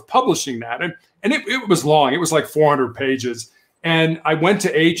route of publishing that. And it was long. It was like 400 pages. And I went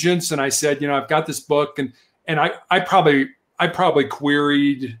to agents and I said, I've got this book. And I probably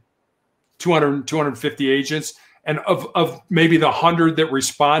queried 200, 250 agents. And of maybe the 100 that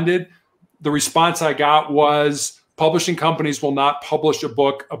responded, the response I got was, publishing companies will not publish a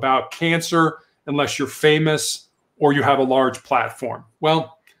book about cancer unless you're famous or you have a large platform.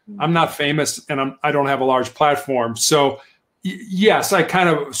 Well, I'm not famous and I don't have a large platform. So yes, I kind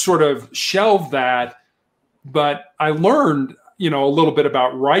of sort of shelved that, but I learned, a little bit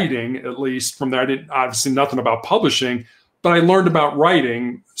about writing, at least from there. I didn't, obviously nothing about publishing, but I learned about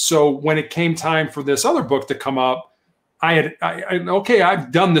writing. So when it came time for this other book to come up, okay,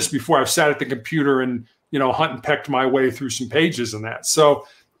 I've done this before. I've sat at the computer and, hunt and pecked my way through some pages and that. So,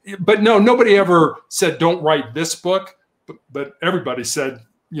 but no, nobody ever said, don't write this book, but everybody said,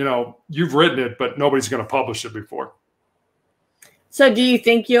 you've written it, but nobody's going to publish it before. So do you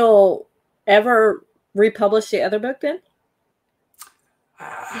think you'll ever republish the other book then?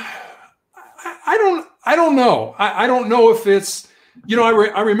 I don't know. I don't know if it's, you know,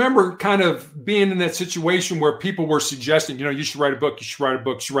 I remember kind of being in that situation where people were suggesting, you know, you should write a book, you should write a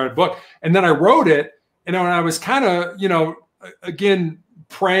book, you should write a book. And then I wrote it. And when I was kind of, you know, again,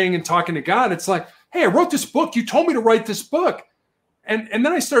 praying and talking to God, it's like, hey, I wrote this book. You told me to write this book. And then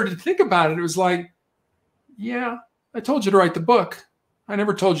I started to think about it. It was like, yeah, I told you to write the book. I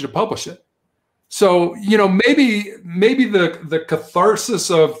never told you to publish it. So, you know, maybe the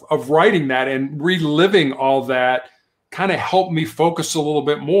catharsis of writing that and reliving all that kind of helped me focus a little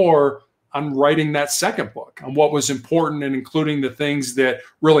bit more on writing that second book, on what was important and including the things that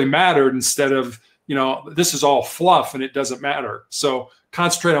really mattered, instead of, you know, this is all fluff and it doesn't matter. So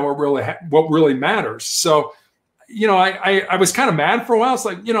concentrate on what really matters. So, you know, I was kind of mad for a while. It's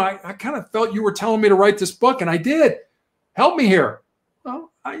like, you know, I kind of felt you were telling me to write this book, and I did. Help me here.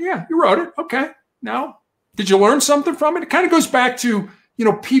 Well, yeah, you wrote it. Okay. Now, did you learn something from it? It kind of goes back to, you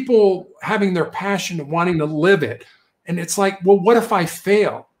know, people having their passion and wanting to live it. And it's like, well, what if I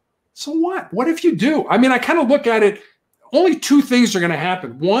fail? So what? What if you do? I mean, I kind of look at it, only two things are going to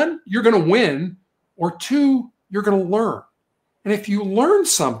happen. One, you're going to win, or two, you're going to learn. And if you learn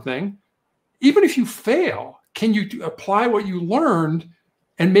something, even if you fail, can you apply what you learned?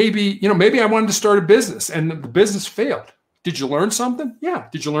 And maybe, you know, maybe I wanted to start a business and the business failed. Did you learn something? Yeah.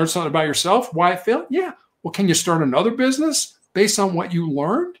 Did you learn something about yourself? Why it failed? Yeah. Well, can you start another business based on what you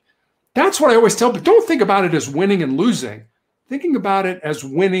learned? That's what I always tell people. Don't think about it as winning and losing. Thinking about it as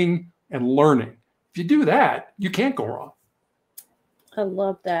winning and learning. If you do that, you can't go wrong. I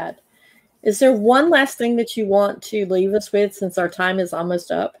love that. Is there one last thing that you want to leave us with, since our time is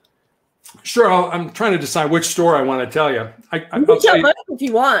almost up? Sure. I'm trying to decide which story I want to tell you. You can tell both if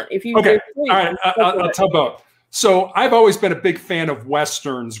you want. Okay. All right. I'll tell both. So I've always been a big fan of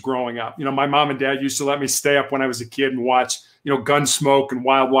Westerns growing up. You know, my mom and dad used to let me stay up when I was a kid and watch, you know, Gunsmoke and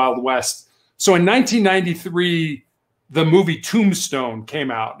Wild Wild West. So in 1993, the movie Tombstone came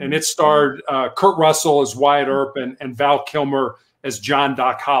out, and it starred Kurt Russell as Wyatt Earp and Val Kilmer as John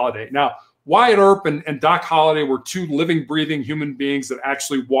Doc Holliday. Now, Wyatt Earp and Doc Holliday were two living, breathing human beings that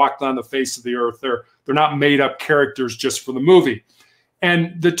actually walked on the face of the earth. They're not made up characters just for the movie.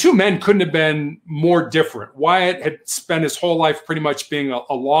 And the two men couldn't have been more different. Wyatt had spent his whole life pretty much being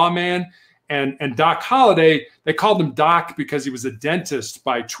a lawman, and Doc Holliday, they called him Doc because he was a dentist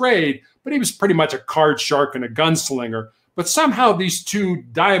by trade, but he was pretty much a card shark and a gunslinger. But somehow these two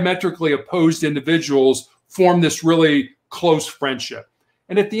diametrically opposed individuals formed this really close friendship.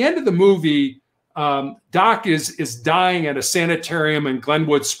 And at the end of the movie, Doc is dying at a sanitarium in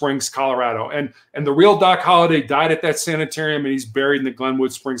Glenwood Springs, Colorado. And the real Doc Holliday died at that sanitarium, and he's buried in the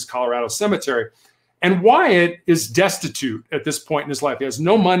Glenwood Springs, Colorado cemetery. And Wyatt is destitute at this point in his life. He has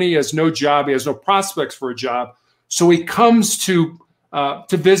no money, he has no job, he has no prospects for a job. So he comes to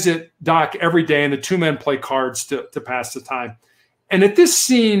visit Doc every day, and the two men play cards to pass the time. And at this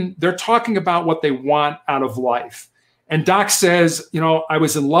scene, they're talking about what they want out of life. And Doc says, you know, I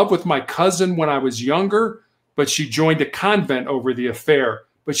was in love with my cousin when I was younger, but she joined a convent over the affair.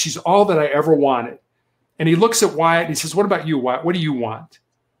 But she's all that I ever wanted. And he looks at Wyatt and he says, what about you, Wyatt? What do you want?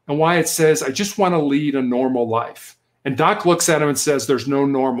 And Wyatt says, I just want to lead a normal life. And Doc looks at him and says, there's no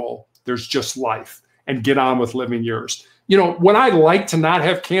normal, there's just life, and get on with living yours. You know, would I like to not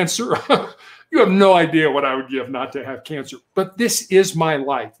have cancer? You have no idea what I would give not to have cancer. But this is my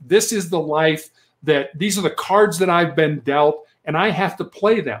life. This is the life that these are the cards that I've been dealt, and I have to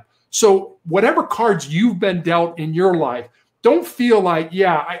play them. So whatever cards you've been dealt in your life, don't feel like,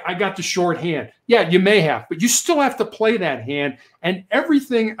 yeah, I got the short hand. Yeah, you may have, but you still have to play that hand. And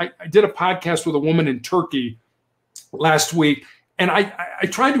everything, I did a podcast with a woman in Turkey last week, and I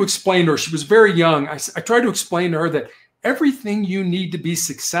tried to explain to her, she was very young. I tried to explain to her that everything you need to be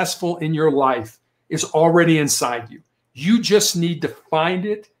successful in your life is already inside you. You just need to find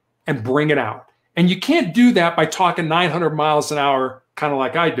it and bring it out. And you can't do that by talking 900 miles an hour, kind of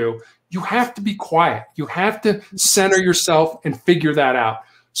like I do. You have to be quiet. You have to center yourself and figure that out.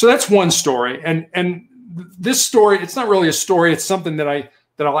 So that's one story. And this story, it's not really a story. It's something that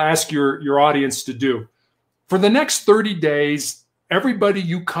I'll ask your audience to do. For the next 30 days, everybody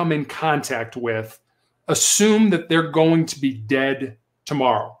you come in contact with, assume that they're going to be dead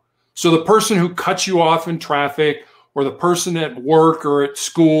tomorrow. So the person who cuts you off in traffic, or the person at work or at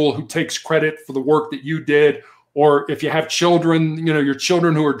school who takes credit for the work that you did, or if you have children, you know, your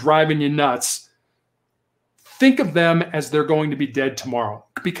children who are driving you nuts, think of them as they're going to be dead tomorrow.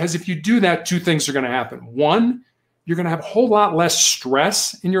 Because if you do that, two things are going to happen. One, you're going to have a whole lot less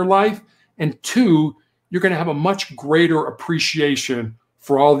stress in your life. And two, you're going to have a much greater appreciation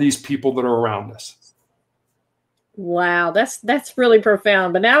for all these people that are around us. Wow, that's really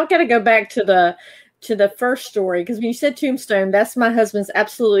profound. But now I've got to go back to the first story, because when you said Tombstone, that's my husband's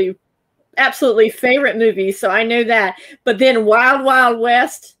absolutely favorite movie. So I know that. But then Wild Wild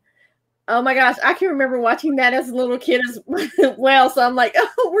West. Oh my gosh, I can remember watching that as a little kid as well. So I'm like,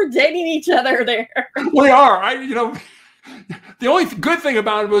 oh, we're dating each other there. We are. The only good thing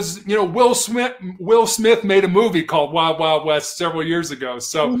about it was, Will Smith made a movie called Wild Wild West several years ago.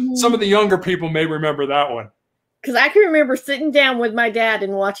 So some of the younger people may remember that one. Because I can remember sitting down with my dad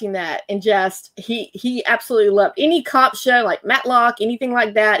and watching that, and just he absolutely loved any cop show, like Matlock, anything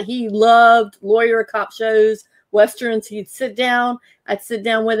like that. He loved lawyer cop shows, westerns. I'd sit down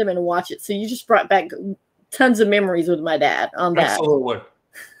with him and watch it. So you just brought back tons of memories with my dad on that. Absolutely.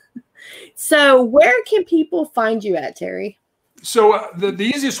 So where can people find you at, Terry? So the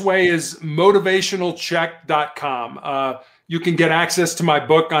easiest way is motivationalcheck.com. You can get access to my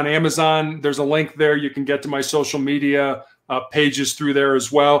book on Amazon. There's a link there. You can get to my social media pages through there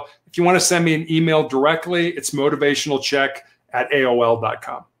as well. If you want to send me an email directly, it's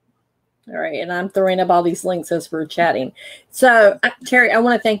motivationalcheck@aol.com. All right. And I'm throwing up all these links as we're chatting. So, Terry, I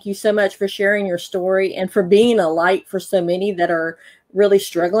want to thank you so much for sharing your story and for being a light for so many that are really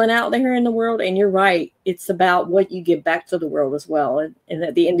struggling out there in the world. And you're right. It's about what you give back to the world as well. And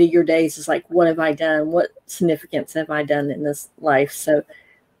at the end of your days, it's like, what have I done? What significance have I done in this life? So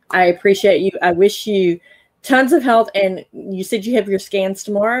I appreciate you. I wish you tons of health. And you said you have your scans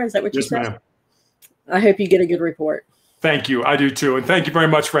tomorrow. Is that what you said? Ma'am. I hope you get a good report. Thank you. I do too. And thank you very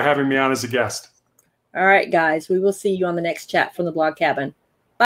much for having me on as a guest. All right, guys. We will see you on the next chat from the Blog Cabin.